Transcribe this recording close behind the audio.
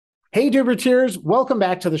Hey, Dooberteers, welcome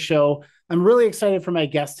back to the show. I'm really excited for my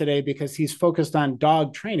guest today because he's focused on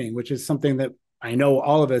dog training, which is something that I know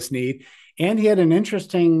all of us need. And he had an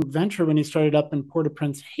interesting venture when he started up in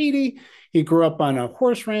Port-au-Prince, Haiti. He grew up on a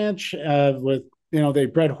horse ranch with, they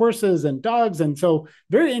bred horses and dogs. And so,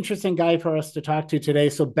 very interesting guy for us to talk to today.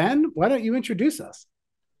 So, Ben, why don't you introduce us?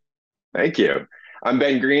 Thank you. I'm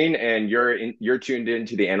Ben Green, and you're tuned in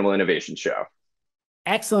to the Animal Innovation Show.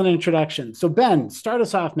 Excellent introduction. So, Ben, start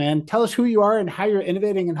us off, man. Tell us who you are and how you're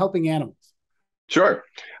innovating and helping animals. Sure.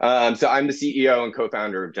 So I'm the CEO and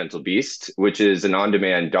co-founder of Gentle Beast, which is an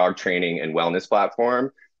on-demand dog training and wellness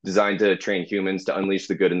platform designed to train humans to unleash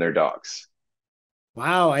the good in their dogs.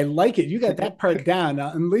 Wow, I like it. You got that part down.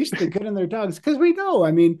 Unleash the good in their dogs. Because we know,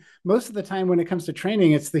 I mean, most of the time when it comes to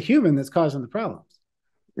training, it's the human that's causing the problems.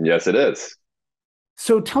 Yes, it is.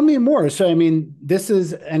 So tell me more. So, I mean, this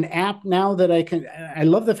is an app now that I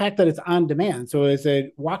love the fact that it's on demand. So, is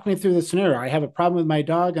it walk me through the scenario? I have a problem with my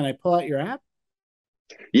dog and I pull out your app.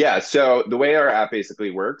 Yeah, so the way our app basically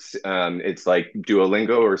works, it's like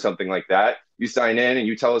Duolingo or something like that. You sign in and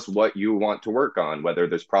you tell us what you want to work on, whether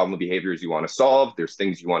there's problem behaviors you want to solve, there's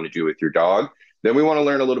things you want to do with your dog. Then we want to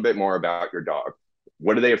learn a little bit more about your dog.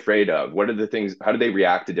 What are they afraid of? What are the things? How do they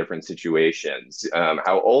react to different situations?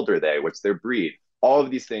 How old are they? What's their breed? All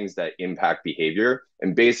of these things that impact behavior.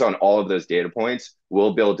 And based on all of those data points,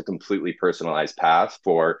 we'll build a completely personalized path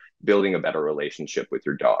for building a better relationship with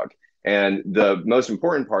your dog. And the most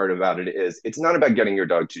important part about it is it's not about getting your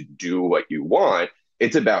dog to do what you want.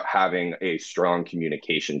 It's about having a strong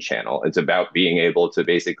communication channel. It's about being able to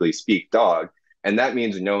basically speak dog. And that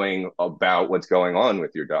means knowing about what's going on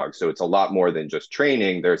with your dog. So it's a lot more than just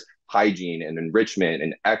training. There's hygiene and enrichment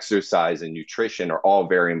and exercise and nutrition are all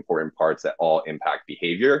very important parts that all impact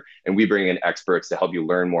behavior. And we bring in experts to help you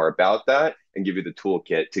learn more about that and give you the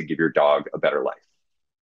toolkit to give your dog a better life.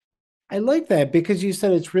 I like that because you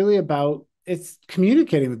said it's really about it's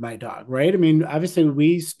communicating with my dog, right? I mean, obviously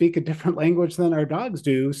we speak a different language than our dogs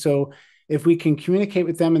do. So if we can communicate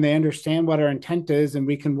with them and they understand what our intent is and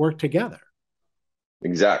we can work together.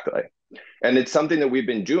 Exactly. And it's something that we've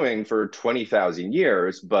been doing for 20,000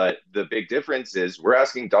 years. But the big difference is we're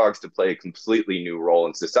asking dogs to play a completely new role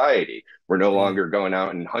in society. We're no Right. longer going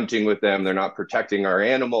out and hunting with them. They're not protecting our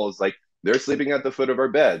animals. Like they're sleeping at the foot of our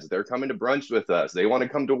beds. They're coming to brunch with us. They want to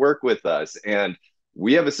come to work with us. And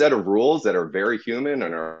we have a set of rules that are very human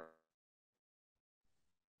and are.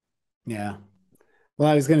 Yeah. Well,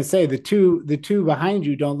 I was going to say the two behind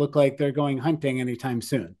you don't look like they're going hunting anytime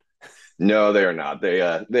soon. No, they are not. They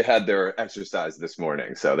had their exercise this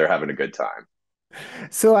morning, so they're having a good time.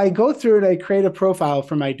 So I go through it, I create a profile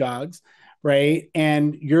for my dogs, right?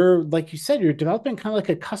 And you're like you said, you're developing kind of like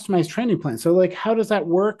a customized training plan. So like how does that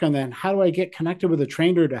work? And then how do I get connected with a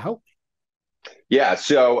trainer to help me? Yeah,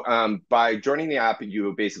 so by joining the app,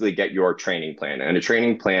 you basically get your training plan, and a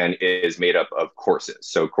training plan is made up of courses.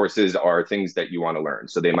 So courses are things that you want to learn.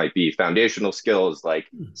 So they might be foundational skills like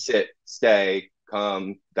sit, stay,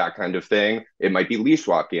 come, that kind of thing. It might be leash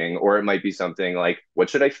walking, or it might be something like what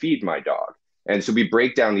should I feed my dog? And so we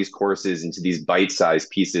break down these courses into these bite-sized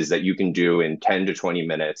pieces that you can do in 10 to 20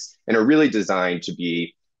 minutes and are really designed to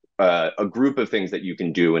be a group of things that you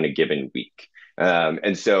can do in a given week.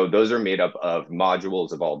 And so those are made up of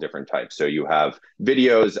modules of all different types. So you have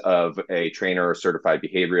videos of a trainer or certified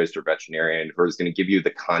behaviorist or veterinarian who is going to give you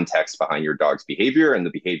the context behind your dog's behavior and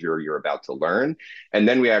the behavior you're about to learn. And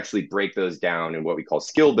then we actually break those down in what we call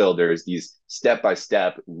skill builders, these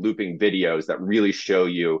step-by-step looping videos that really show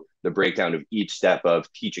you the breakdown of each step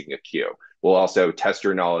of teaching a cue. We'll also test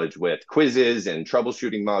your knowledge with quizzes and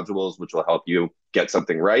troubleshooting modules, which will help you get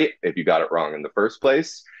something right if you got it wrong in the first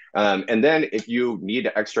place. And then if you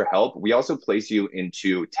need extra help, we also place you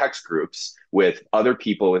into text groups with other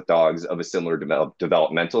people with dogs of a similar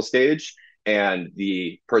developmental stage. And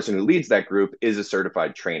the person who leads that group is a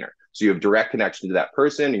certified trainer. So you have direct connection to that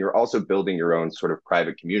person, and you're also building your own sort of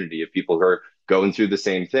private community of people who are going through the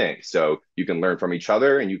same thing. So you can learn from each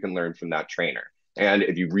other and you can learn from that trainer. And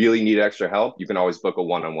if you really need extra help, you can always book a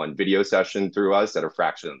one-on-one video session through us at a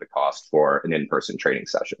fraction of the cost for an in-person training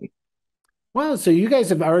session. Wow, so you guys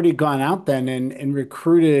have already gone out then and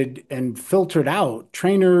recruited and filtered out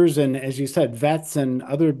trainers and as you said, vets and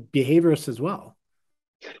other behaviorists as well.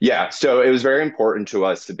 Yeah, so it was very important to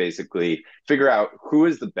us to basically figure out who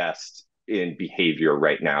is the best in behavior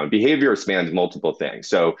right now. And behavior spans multiple things.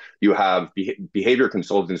 So you have behavior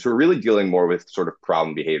consultants who are really dealing more with sort of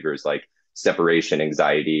problem behaviors like separation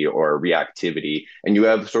anxiety or reactivity. And you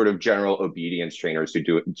have sort of general obedience trainers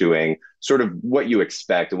who doing sort of what you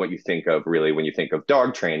expect and what you think of really when you think of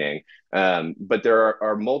dog training. But there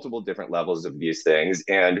are multiple different levels of these things.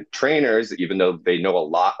 And trainers, even though they know a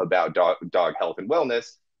lot about dog health and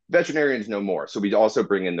wellness, veterinarians know more. So we also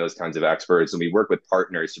bring in those kinds of experts, and we work with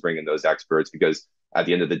partners to bring in those experts because at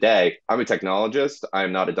the end of the day, I'm a technologist,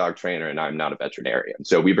 I'm not a dog trainer, and I'm not a veterinarian.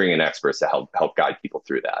 So we bring in experts to help guide people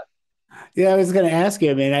through that. Yeah, I was going to ask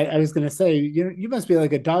you. I mean, I was going to say, you must be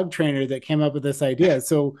like a dog trainer that came up with this idea.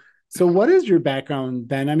 So what is your background,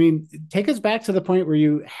 Ben? I mean, take us back to the point where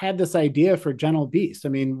you had this idea for Gentle Beast. I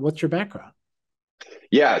mean, what's your background?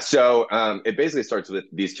 Yeah, so it basically starts with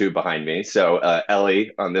these two behind me. So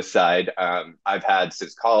Ellie on this side, I've had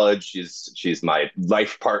since college. She's my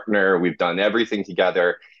life partner. We've done everything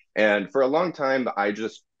together, and for a long time, I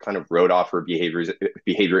just kind of wrote off her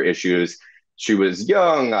behavior issues. She was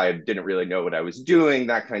young. I didn't really know what I was doing,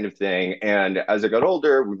 that kind of thing. And as I got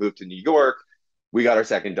older, we moved to New York. We got our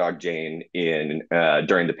second dog, Jane, in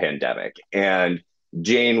during the pandemic, and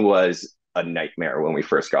Jane was a nightmare when we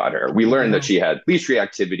first got her. We learned that Oh, she had leash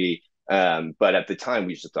reactivity, but at the time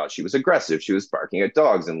we just thought she was aggressive. She was barking at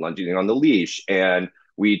dogs and lunging on the leash. And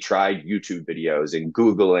we tried YouTube videos and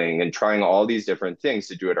Googling and trying all these different things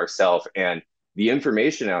to do it ourselves. And the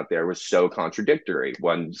information out there was so contradictory.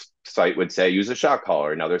 One site would say use a shock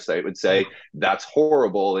collar, another site would say that's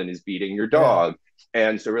horrible and is beating your yeah. dog.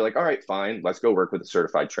 And so we're like, all right, fine, let's go work with a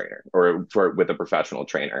certified trainer or with a professional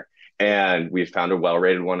trainer. And we found a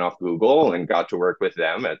well-rated one off Google and got to work with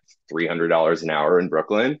them at $300 an hour in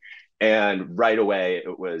Brooklyn. And right away,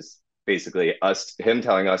 it was basically him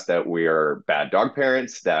telling us that we are bad dog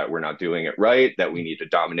parents, that we're not doing it right, that we need to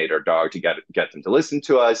dominate our dog to get them to listen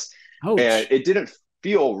to us. And Ouch. it didn't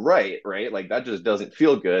feel right, right? Like that just doesn't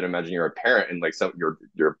feel good. Imagine you're a parent and like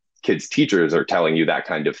your kids' teachers are telling you that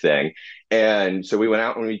kind of thing. And so we went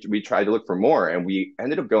out and we tried to look for more, and we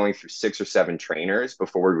ended up going through 6 or 7 trainers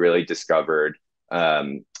before we really discovered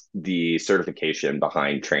the certification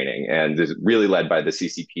behind training. And this is really led by the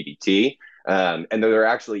CCPDT. And there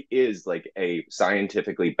actually is like a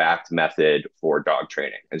scientifically backed method for dog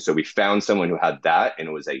training. And so we found someone who had that, and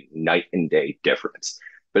it was a night and day difference.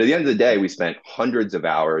 But at the end of the day, we spent hundreds of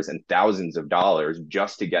hours and thousands of dollars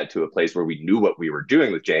just to get to a place where we knew what we were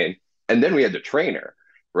doing with Jane. And then we had to train her,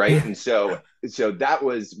 right? And so that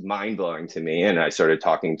was mind blowing to me. And I started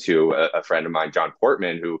talking to a friend of mine, John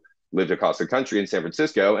Portman, who lived across the country in San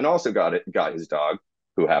Francisco and also got his dog,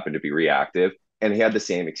 who happened to be reactive. And he had the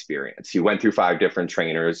same experience. He went through 5 different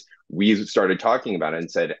trainers. We started talking about it and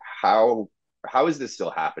said, how is this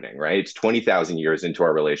still happening, right? It's 20,000 years into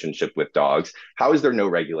our relationship with dogs. How is there no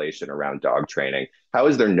regulation around dog training? How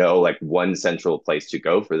is there no like one central place to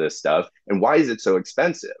go for this stuff? And why is it so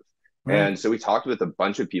expensive? Right. And so we talked with a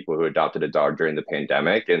bunch of people who adopted a dog during the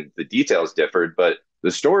pandemic, and the details differed, but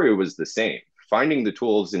the story was the same. Finding the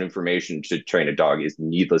tools and information to train a dog is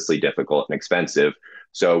needlessly difficult and expensive.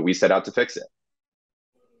 So we set out to fix it.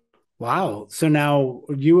 Wow. So now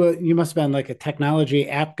you must have been like a technology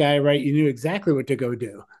app guy, right? You knew exactly what to go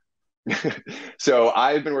do. So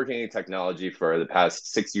I've been working in technology for the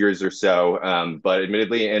past 6 years or so, but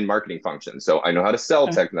admittedly in marketing functions. So I know how to sell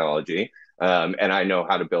Okay. technology, and I know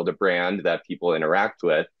how to build a brand that people interact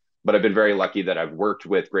with. But I've been very lucky that I've worked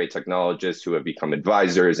with great technologists who have become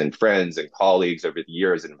advisors and friends and colleagues over the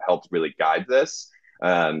years and have helped really guide this.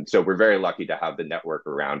 So we're very lucky to have the network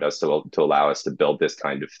around us to allow us to build this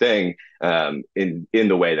kind of thing in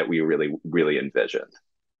the way that we really envisioned.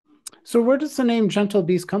 So where does the name Gentle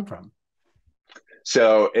Beast come from?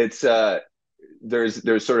 So it's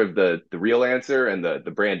there's sort of the real answer and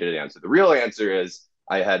the branded answer. The real answer is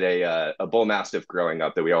I had a bull mastiff growing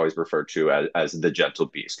up that we always referred to as the gentle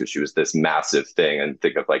beast because she was this massive thing, and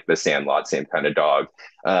think of like the Sandlot, same kind of dog.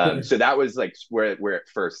 Sure. So that was like where it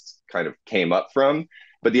first kind of came up from.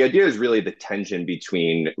 But the idea is really the tension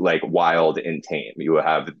between like wild and tame. You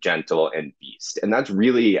have gentle and beast, and that's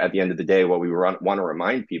really at the end of the day what we want to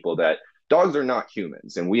remind people that dogs are not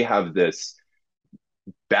humans, and we have this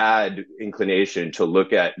bad inclination to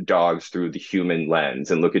look at dogs through the human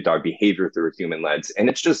lens and look at dog behavior through a human lens. And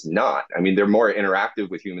it's just not. I mean, they're more interactive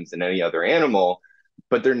with humans than any other animal,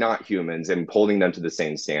 but they're not humans. And holding them to the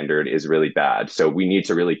same standard is really bad. So we need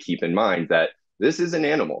to really keep in mind that this is an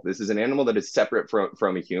animal. This is an animal that is separate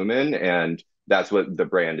from a human. And that's what the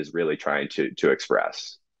brand is really trying to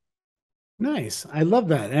express. Nice. I love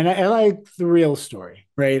that. And I like the real story,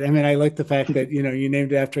 right? I mean, I like the fact that, you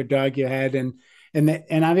named it after a dog you had and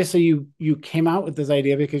obviously you came out with this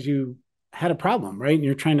idea because you had a problem, right? And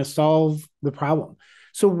you're trying to solve the problem.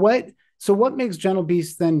 So So what makes Gentle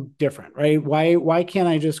Beast then different, right? Why can't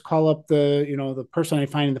I just call up the person I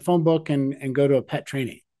find in the phone book and go to a pet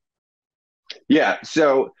training? Yeah.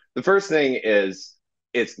 So the first thing is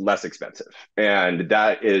it's less expensive. And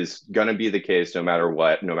that is going to be the case no matter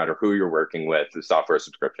what, no matter who you're working with. The software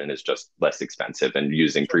subscription is just less expensive. And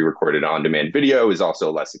using pre recorded on demand video is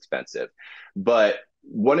also less expensive. But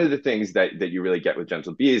one of the things that you really get with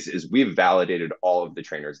Gentle Bees is we've validated all of the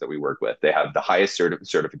trainers that we work with. They have the highest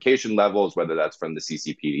certification levels, whether that's from the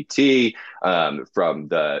CCPDT, from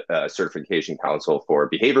the Certification Council for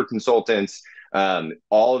Behavior Consultants.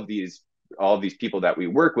 All of these people that we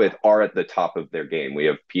work with are at the top of their game. We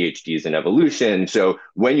have PhDs in evolution. So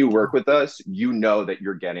when you work with us, you know that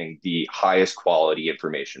you're getting the highest quality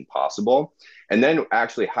information possible. And then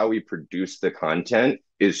actually how we produce the content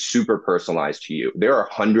is super personalized to you. There are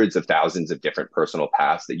hundreds of thousands of different personal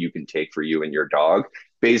paths that you can take for you and your dog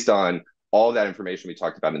based on all that information we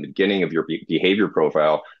talked about in the beginning of your behavior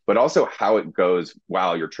profile, but also how it goes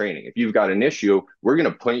while you're training. If you've got an issue, we're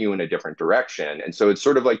going to point you in a different direction. And so it's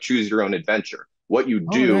sort of like choose your own adventure. What you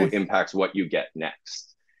Oh, do nice. impacts what you get next.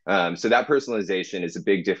 So that personalization is a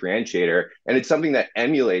big differentiator. And it's something that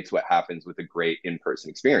emulates what happens with a great in-person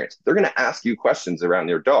experience. They're going to ask you questions around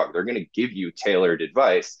your dog. They're going to give you tailored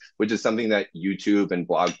advice, which is something that YouTube and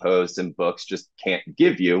blog posts and books just can't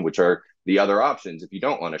give you, which are the other options if you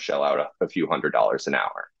don't want to shell out a few $100s an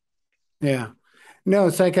hour. Yeah. No,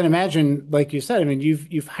 so I can imagine, like you said, I mean,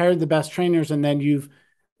 you've hired the best trainers and then you've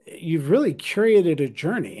really curated a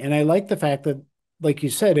journey. And I like the fact that, like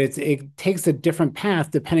you said, it takes a different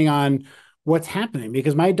path depending on what's happening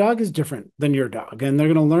because my dog is different than your dog and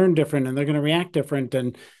they're going to learn different and they're going to react different.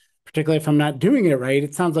 And particularly if I'm not doing it right,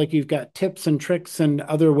 it sounds like you've got tips and tricks and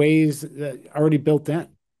other ways that already built in.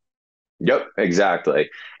 Yep,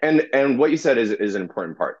 exactly. And what you said is an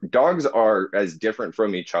important part. Dogs are as different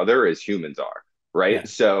from each other as humans are, Yeah. right?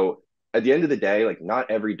 So at the end of the day, like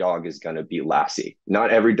not every dog is going to be Lassie.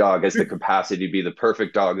 Not every dog has the capacity to be the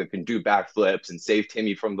perfect dog that can do backflips and save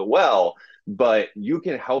Timmy from the well, but you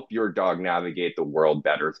can help your dog navigate the world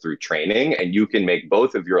better through training and you can make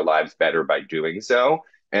both of your lives better by doing so.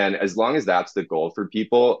 And as long as that's the goal for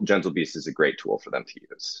people, Gentle Beast is a great tool for them to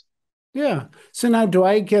use. Yeah. So now do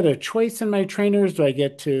I get a choice in my trainers? Do I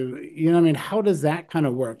get I mean, how does that kind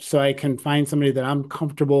of work so I can find somebody that I'm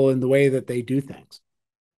comfortable in the way that they do things?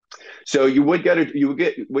 So you would get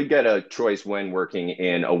a choice when working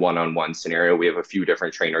in a one-on-one scenario. We have a few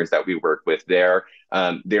different trainers that we work with there.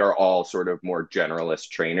 They are all sort of more generalist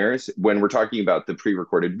trainers. When we're talking about the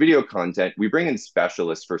pre-recorded video content, we bring in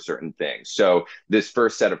specialists for certain things. So this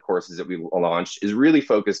first set of courses that we launched is really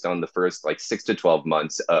focused on the first like 6 to 12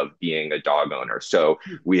 months of being a dog owner. So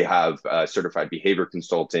we have a certified behavior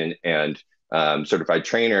consultant and certified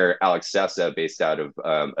trainer Alex Sessa, based out of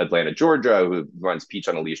Atlanta, Georgia, who runs Peach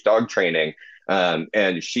on a Leash dog training.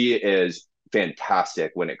 And she is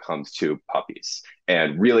fantastic when it comes to puppies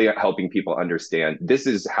and really helping people understand this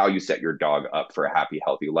is how you set your dog up for a happy,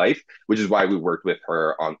 healthy life, which is why we worked with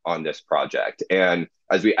her on this project. And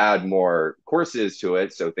as we add more courses to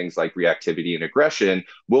it, so things like reactivity and aggression,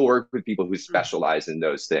 we'll work with people who specialize in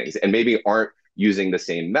those things and maybe aren't using the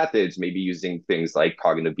same methods, maybe using things like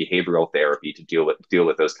cognitive behavioral therapy to deal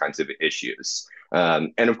with those kinds of issues.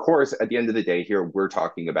 And of course, at the end of the day, here we're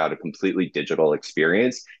talking about a completely digital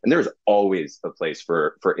experience, and there's always a place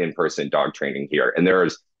for in-person dog training here, and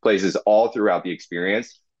there's places all throughout the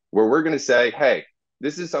experience where we're going to say, hey,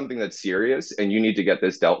 this is something that's serious and you need to get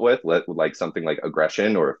this dealt with, like something like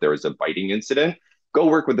aggression, or if there was a biting incident, go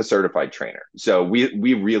work with a certified trainer. So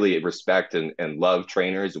we really respect and love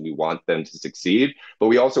trainers and we want them to succeed, but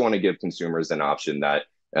we also want to give consumers an option that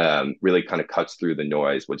really kind of cuts through the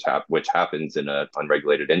noise, which happens in an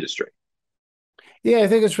unregulated industry. Yeah, I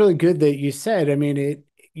think it's really good that you said, I mean,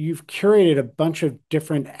 you've curated a bunch of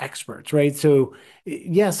different experts, right? So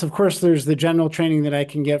yes, of course, there's the general training that I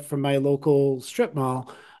can get from my local strip mall.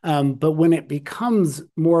 But when it becomes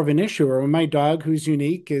more of an issue, or when my dog, who's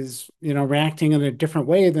unique, is, reacting in a different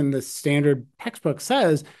way than the standard textbook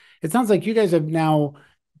says, it sounds like you guys have now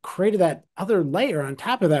created that other layer on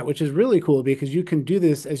top of that, which is really cool because you can do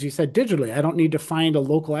this, as you said, digitally. I don't need to find a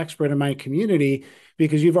local expert in my community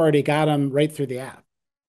because you've already got them right through the app.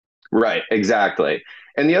 Right, exactly.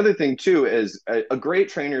 And the other thing too is a great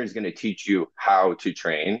trainer is going to teach you how to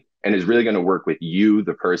train and is really going to work with you,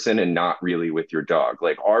 the person, and not really with your dog.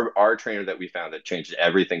 Like our trainer that we found that changed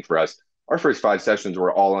everything for us. Our first 5 sessions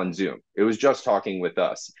were all on Zoom. It was just talking with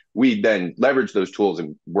us. We then leveraged those tools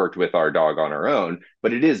and worked with our dog on our own,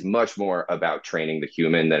 but it is much more about training the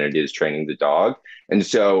human than it is training the dog. And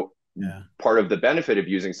so Yeah. part of the benefit of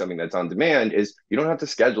using something that's on demand is you don't have to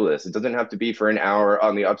schedule this. It doesn't have to be for an hour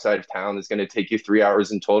on the upside of town that's going to take you 3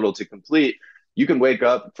 hours in total to complete. You can wake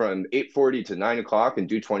up from 8:40 to 9 o'clock and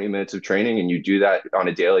do 20 minutes of training, and you do that on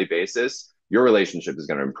a daily basis. Your relationship is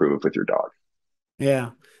going to improve with your dog.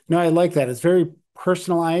 Yeah. No, I like that. It's very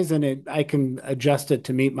personalized and I can adjust it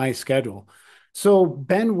to meet my schedule. So,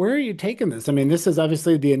 Ben, where are you taking this? I mean, this is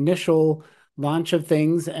obviously the initial launch of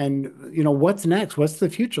things and what's next? What's the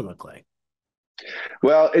future look like?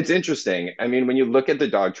 Well, it's interesting. I mean, when you look at the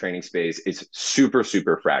dog training space, it's super,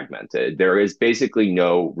 super fragmented. There is basically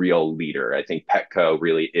no real leader. I think Petco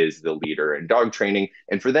really is the leader in dog training.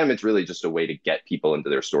 And for them, it's really just a way to get people into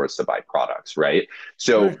their stores to buy products, right?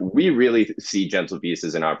 So Right. we really see Gentle Beast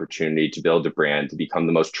as an opportunity to build a brand, to become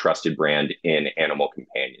the most trusted brand in animal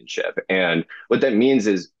companionship. And what that means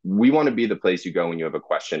is we want to be the place you go when you have a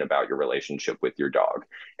question about your relationship with your dog.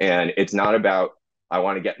 And it's not about I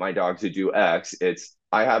want to get my dog to do X. It's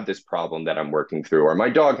I have this problem that I'm working through, or my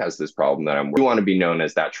dog has this problem that we want to be known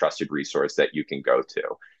as that trusted resource that you can go to.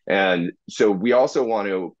 And so we also want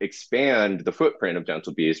to expand the footprint of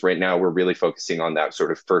Gentle Beast. Right now, we're really focusing on that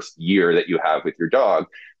sort of first year that you have with your dog.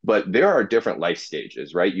 But there are different life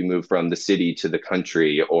stages, right? You move from the city to the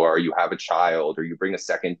country, or you have a child, or you bring a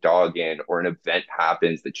second dog in, or an event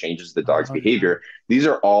happens that changes the dog's Oh, yeah. behavior. These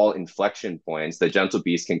are all inflection points that Gentle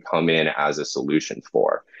Beast can come in as a solution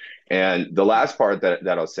for. And the last part that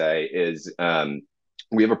I'll say is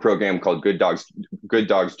we have a program called Good Dogs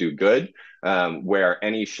Do Good, where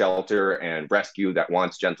any shelter and rescue that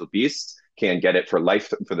wants Gentle Beasts can get it for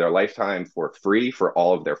their lifetime for free for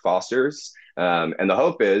all of their fosters. And the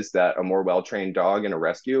hope is that a more well-trained dog in a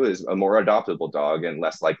rescue is a more adoptable dog and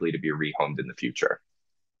less likely to be rehomed in the future.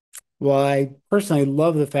 Well, I personally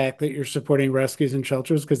love the fact that you're supporting rescues and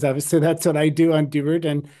shelters because obviously that's what I do on Doobert,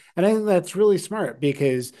 and I think that's really smart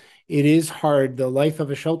because it is hard. The life of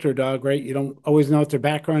a shelter dog, right? You don't always know what their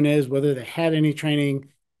background is, whether they had any training,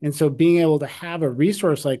 and so being able to have a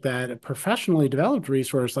resource like that, a professionally developed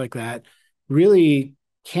resource like that, really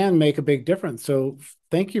can make a big difference. So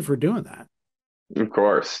thank you for doing that. Of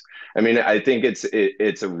course. I mean, I think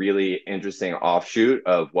it's a really interesting offshoot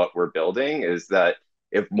of what we're building is that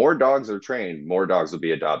if more dogs are trained, more dogs will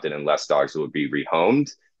be adopted and less dogs will be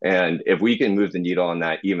rehomed. And if we can move the needle on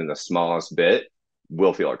that even the smallest bit,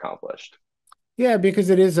 we'll feel accomplished. Yeah, because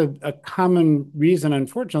it is a common reason,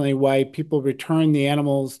 unfortunately, why people return the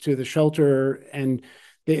animals to the shelter and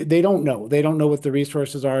they don't know. They don't know what the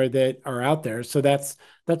resources are that are out there. So that's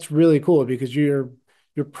really cool because you're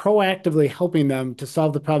proactively helping them to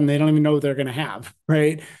solve the problem they don't even know they're going to have,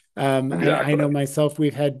 right? I know Exactly. myself,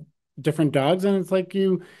 we've had different dogs, and it's like if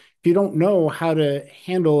you don't know how to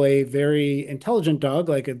handle a very intelligent dog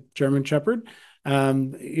like a German Shepherd,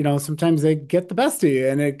 sometimes they get the best of you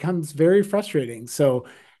and it comes very frustrating. So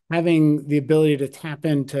having the ability to tap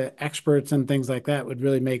into experts and things like that would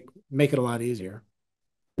really make it a lot easier.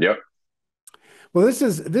 Yep. Well, this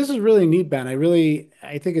is really neat, Ben.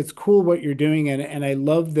 I think it's cool what you're doing and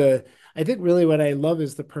I think really what I love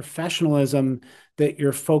is the professionalism that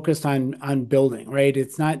you're focused on building, right?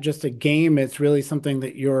 It's not just a game, it's really something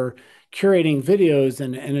that you're curating videos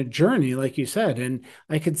and a journey, like you said. And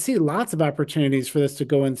I could see lots of opportunities for this to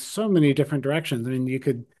go in so many different directions. I mean, you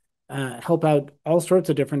could help out all sorts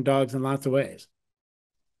of different dogs in lots of ways.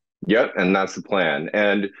 Yep, and that's the plan.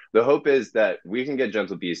 And the hope is that we can get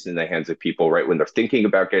Gentle Beast in the hands of people right when they're thinking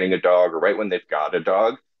about getting a dog or right when they've got a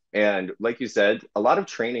dog. And like you said, a lot of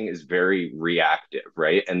training is very reactive,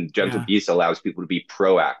 right? And Gentle Yeah, Beast allows people to be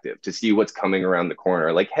proactive, to see what's coming around the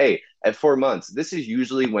corner. Like, hey, at 4 months, this is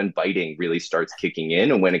usually when biting really starts kicking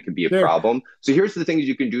in and when it can be a sure. problem. So here's the things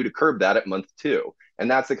you can do to curb that at month two.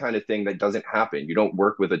 And that's the kind of thing that doesn't happen. You don't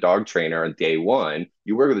work with a dog trainer on day one.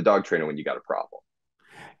 You work with a dog trainer when you got a problem.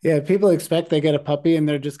 Yeah, people expect they get a puppy and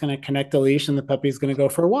they're just going to connect the leash and the puppy's going to go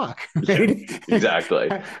for a walk, Yeah, right? exactly.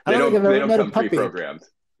 I don't think I've They ever don't met a come puppy. pre-programmed.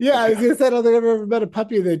 Yeah, I was Yeah. going to say, I don't think I've ever met a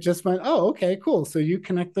puppy that just went, oh, okay, cool. So you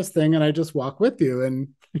connect this thing and I just walk with you. And,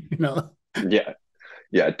 you know, Yeah.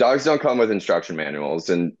 Yeah. Dogs don't come with instruction manuals,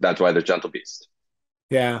 and that's why they're gentle beasts.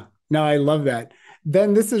 yeah, no, I love that.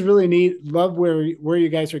 Ben, this is really neat. Love where you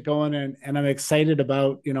guys are going and I'm excited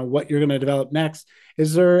about, what you're going to develop next.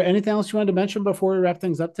 Is there anything else you wanted to mention before we wrap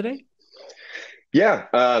things up today?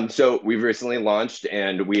 Yeah. So we've recently launched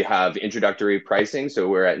and we have introductory pricing. So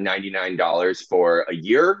we're at $99 for a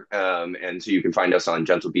year. And so you can find us on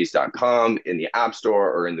gentlebeast.com in the App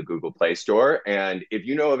Store or in the Google Play Store. And if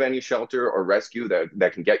you know of any shelter or rescue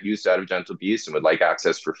that can get use out of Gentle Beast and would like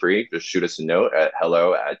access for free, just shoot us a note at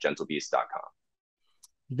hello@gentlebeast.com.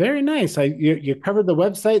 Very nice. You covered the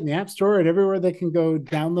website and the app store and everywhere they can go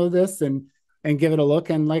download this and give it a look.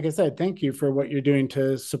 And like I said, thank you for what you're doing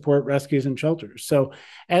to support rescues and shelters. So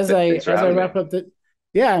Thanks for as I having me. wrap up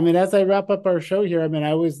yeah, I mean, as I wrap up our show here, I mean,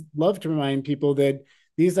 I always love to remind people that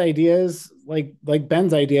these ideas, like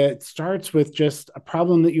Ben's idea, it starts with just a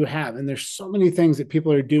problem that you have. And there's so many things that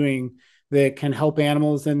people are doing that can help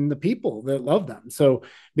animals and the people that love them. So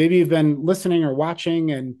maybe you've been listening or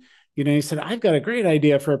watching and you said, I've got a great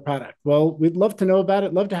idea for a product. Well, we'd love to know about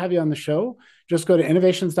it. Love to have you on the show. Just go to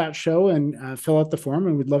innovations.show and fill out the form,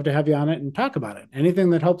 and we'd love to have you on it and talk about it. Anything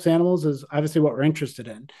that helps animals is obviously what we're interested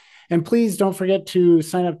in. And please don't forget to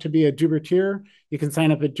sign up to be a Dooberteer. You can sign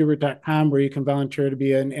up at Doobert.com where you can volunteer to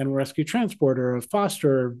be an animal rescue transporter, a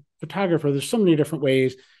foster, photographer. There's so many different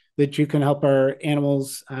ways that you can help our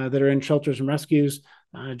animals that are in shelters and rescues.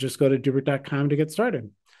 Just go to Doobert.com to get started.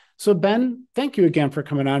 So Ben, thank you again for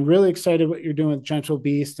coming on. Really excited what you're doing with Gentle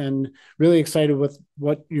Beast and really excited with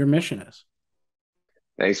what your mission is.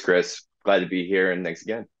 Thanks, Chris. Glad to be here, and thanks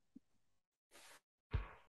again.